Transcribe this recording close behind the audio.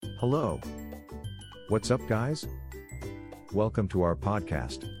Hello. What's up, guys? Welcome to our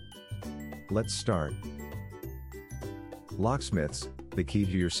podcast. Let's start. Locksmiths, the key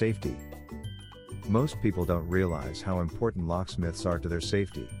to your safety. Most people don't realize how important locksmiths are to their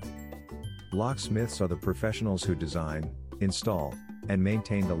safety. Locksmiths are the professionals who design, install, and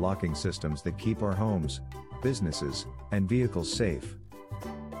maintain the locking systems that keep our homes, businesses, and vehicles safe.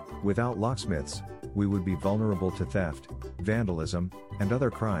 Without locksmiths, we would be vulnerable to theft, vandalism, and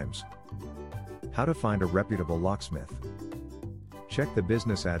other crimes. How to find a reputable locksmith? Check the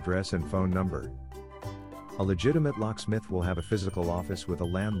business address and phone number. A legitimate locksmith will have a physical office with a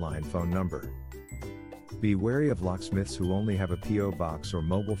landline phone number. Be wary of locksmiths who only have a P.O. box or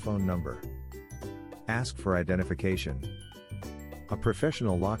mobile phone number. Ask for identification. A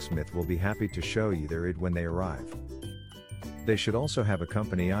professional locksmith will be happy to show you their ID when they arrive. They should also have a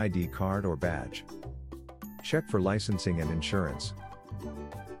company ID card or badge. Check for licensing and insurance.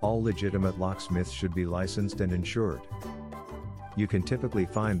 All legitimate locksmiths should be licensed and insured. You can typically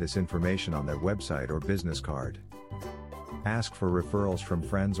find this information on their website or business card. Ask for referrals from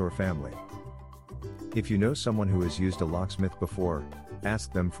friends or family. If you know someone who has used a locksmith before,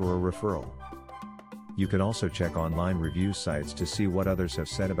 ask them for a referral. You can also check online review sites to see what others have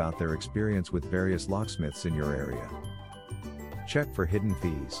said about their experience with various locksmiths in your area. Check for hidden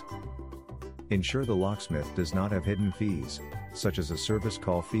fees. Ensure the locksmith does not have hidden fees, such as a service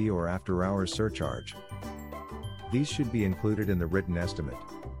call fee or after-hours surcharge. These should be included in the written estimate.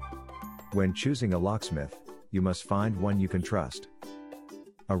 When choosing a locksmith, you must find one you can trust.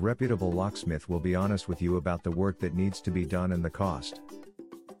 A reputable locksmith will be honest with you about the work that needs to be done and the cost.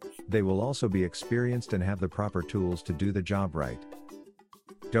 They will also be experienced and have the proper tools to do the job right.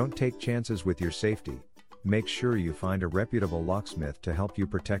 Don't take chances with your safety. Make sure you find a reputable locksmith to help you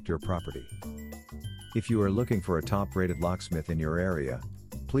protect your property. If you are looking for a top-rated locksmith in your area,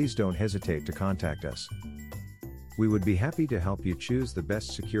 please don't hesitate to contact us. We would be happy to help you choose the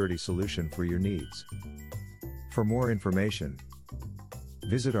best security solution for your needs. For more information,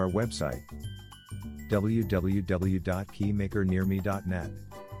 visit our website www.keymakernearme.net.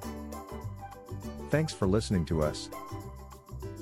 Thanks for listening to us.